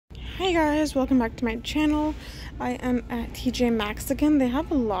Hey guys, welcome back to my channel. I am at TJ Maxx again. They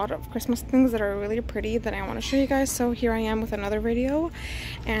have a lot of Christmas things that are really pretty that I want to show you guys. So here I am with another video,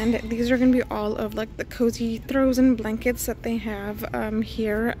 and these are going to be all of like the cozy throws and blankets that they have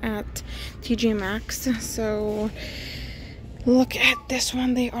here at TJ Maxx. So look at this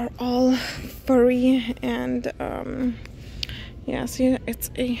one. They are all furry and yeah, see, it's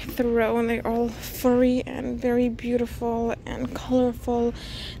a throw and they're all furry and very beautiful and colorful.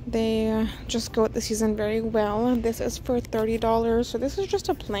 They just go with the season very well. This is for $30. So this is just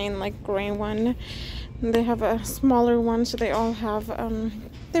a plain like gray one. They have a smaller one, so they all have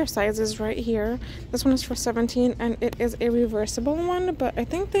their sizes right here. This one is for $17 and it is a reversible one, but I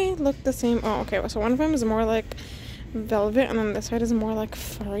think they look the same. Oh, okay, so one of them is more like velvet and then this side is more like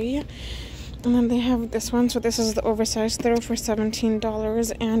furry. And then they have this one, so this is the oversized throw for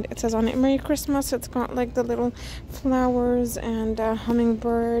 $17, and it says on it Merry Christmas. It's got like the little flowers and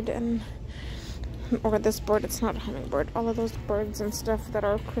hummingbird, and or this bird, it's not a hummingbird, all of those birds and stuff that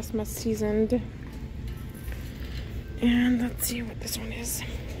are Christmas seasoned. And let's see what this one is.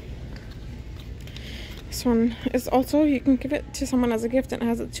 This one is also, you can give it to someone as a gift, and it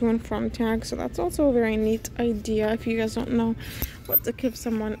has a to and from tag, so that's also a very neat idea. If you guys don't know what to give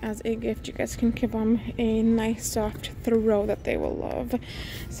someone as a gift, you guys can give them a nice soft throw that they will love.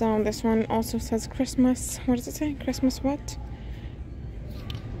 So this one also says Christmas. What does it say? Christmas what?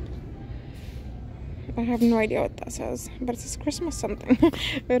 I have no idea what that says, but it says Christmas something.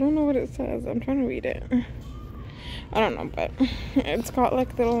 I don't know what it says. I'm trying to read it. I don't know, but it's got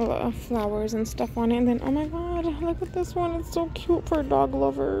like little flowers and stuff on it. And then, oh my god, look at this one. It's so cute for dog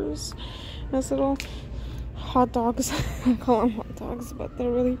lovers. This little hot dogs. I call them hot dogs, but they're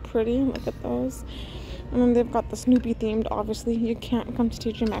really pretty. Look at those. And then they've got the Snoopy themed. Obviously, you can't come to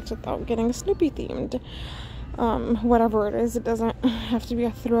TJ Maxx without getting a Snoopy themed. Whatever it is, it doesn't have to be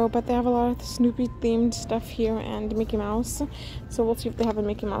a throw, but they have a lot of Snoopy themed stuff here and Mickey Mouse. So we'll see if they have a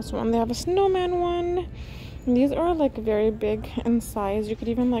Mickey Mouse one. They have a snowman one. And these are like very big in size. You could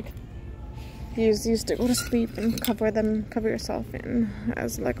even like use these to go to sleep and cover yourself in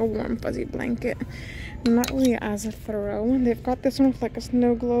as like a warm fuzzy blanket. Not really as a throw. They've got this one with like a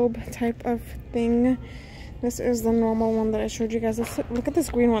snow globe type of thing. This is the normal one that I showed you guys. Look at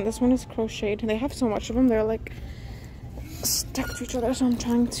this green one. This one is crocheted. They have so much of them. They're like stuck to each other, so I'm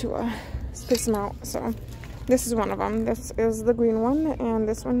trying to space them out. So this is one of them. This is the green one, and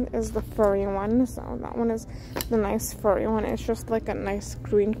this one is the furry one. So that one is the nice furry one. It's just like a nice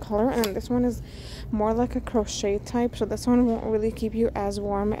green color, and this one is more like a crochet type. So this one won't really keep you as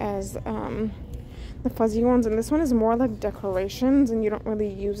warm as the fuzzy ones, and this one is more like decorations, and you don't really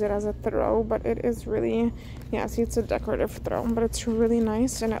use it as a throw, but it is really, yeah, see, it's a decorative throw, but it's really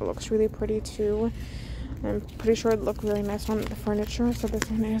nice, and it looks really pretty too. I'm pretty sure it'd look really nice on the furniture. So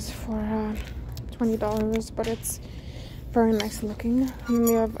this one is for $20, but it's very nice looking. And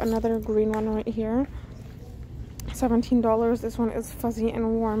we have another green one right here, $17. This one is fuzzy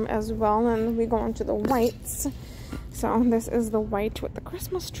and warm as well. And we go on to the whites. So this is the white with the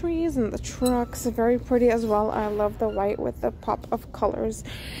Christmas trees and the trucks. Very pretty as well. I love the white with the pop of colors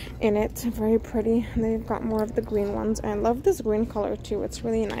in it. Very pretty. And they've got more of the green ones. I love this green color too. It's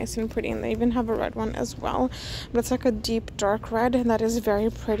really nice and pretty. And they even have a red one as well. But it's like a deep dark red, and that is very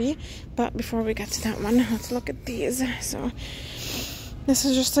pretty. But before we get to that one, let's look at these. So this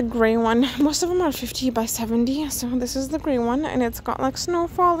is just a gray one. Most of them are 50 by 70. So this is the gray one, and it's got like snow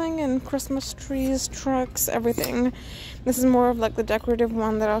falling and Christmas trees, trucks, everything. This is more of like the decorative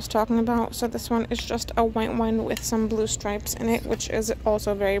one that I was talking about. So this one is just a white one with some blue stripes in it, which is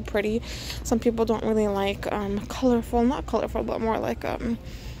also very pretty. Some people don't really like colorful, not colorful, but more like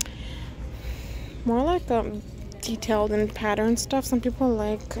detailed and patterned stuff. Some people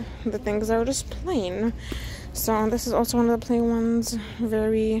like the things that are just plain. So this is also one of the plain ones.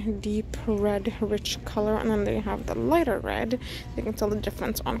 Very deep red, rich color. And then they have the lighter red. You can tell the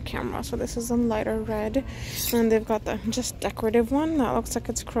difference on camera. So this is a lighter red. And they've got the just decorative one that looks like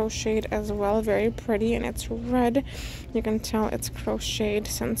it's crocheted as well. Very pretty, and it's red. You can tell it's crocheted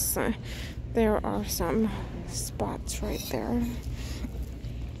since there are some spots right there.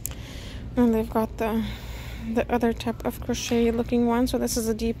 And they've got the other type of crochet looking one. So this is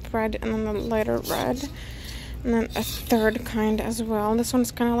a deep red, and then the lighter red. And then a third kind as well. This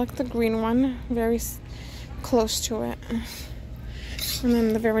one's kind of like the green one, very close to it. And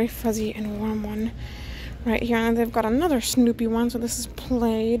then the very fuzzy and warm one right here. And they've got another Snoopy one. So this is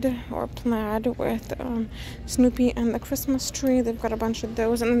plaid with Snoopy and the Christmas tree. They've got a bunch of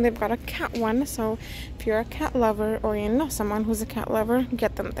those. And then they've got a cat one. So if you're a cat lover, or you know someone who's a cat lover,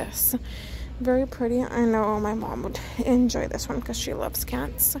 get them this. Very pretty. I know my mom would enjoy this one because she loves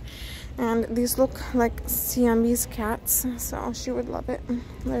cats. And these look like Siamese cats, so she would love it.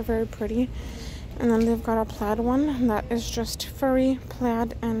 They're very pretty. And then they've got a plaid one that is just furry,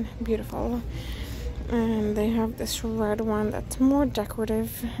 plaid, and beautiful. And they have this red one that's more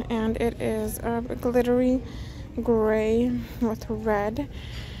decorative, and it is a glittery gray with red.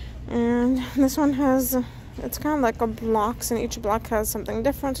 And this one has, it's kind of like a blocks, and each block has something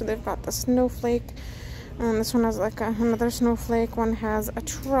different. So they've got the snowflake, and this one has like another snowflake. One has a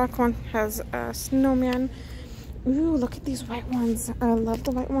truck, one has a snowman. Ooh, look at these white ones. I love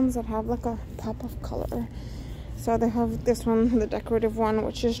the white ones that have like a pop of color. So they have this one, the decorative one,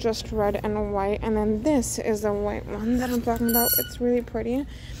 which is just red and white. And then this is the white one that I'm talking about. It's really pretty.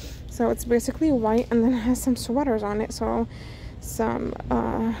 So it's basically white, and then it has some sweaters on it. So some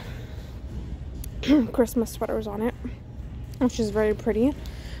Christmas sweaters on it, which is very pretty. And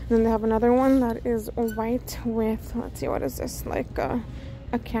then they have another one that is white with, let's see, what is this? Like a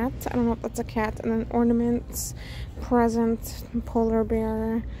cat. I don't know if that's a cat. And then ornaments, present, polar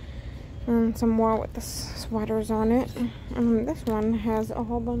bear, and some more with the sweaters on it. And this one has a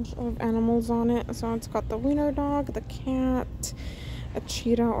whole bunch of animals on it. So it's got the wiener dog, the cat, a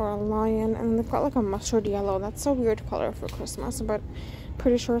cheetah or a lion, and they've got like a mustard yellow. That's a weird color for Christmas, but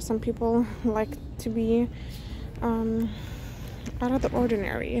pretty sure some people like to be out of the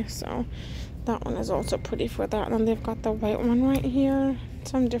ordinary. So that one is also pretty for that. And then they've got the white one right here.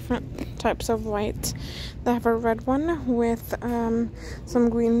 Some different types of white. They have a red one with some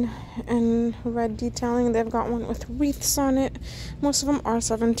green and red detailing. They've got one with wreaths on it. Most of them are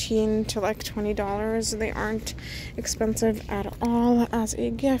 $17 to like $20. They aren't expensive at all as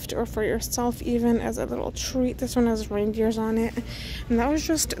a gift or for yourself, even as a little treat. This one has reindeers on it. And that was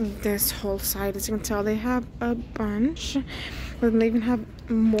just this whole side. As you can tell, they have a bunch. But they even have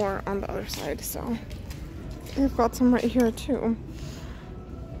more on the other side. So they've got some right here too.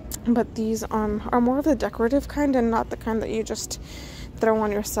 But these are more of the decorative kind and not the kind that you just throw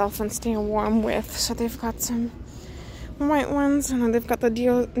on yourself and stay warm with. So they've got some white ones, and then they've got the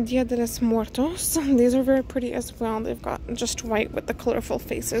Dia de los Muertos. These are very pretty as well. They've got just white with the colorful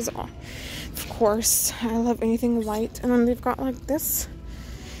faces. Oh, of course, I love anything white. And then they've got like this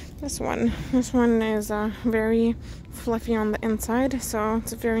one. This one is very fluffy on the inside, so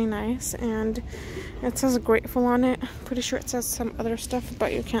it's very nice, and it says grateful on it. Pretty sure it says some other stuff,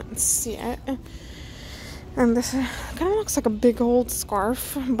 but you can't see it. And this kind of looks like a big old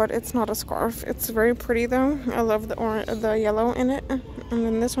scarf, but it's not a scarf. It's very pretty though. I love the yellow in it. And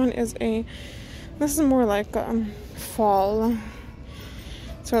then this one is this is more like fall.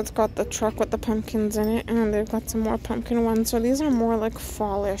 So it's got the truck with the pumpkins in it, and they've got some more pumpkin ones. So these are more like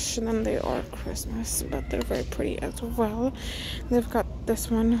fallish than they are Christmas, but they're very pretty as well. They've got this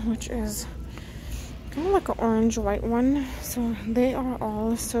one, which is kind of like an orange white one. So they are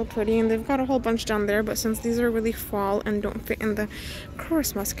all so pretty, and they've got a whole bunch down there. But since these are really fall and don't fit in the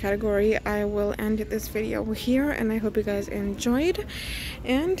Christmas category, I will end this video here, and I hope you guys enjoyed,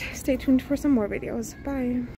 and stay tuned for some more videos. Bye.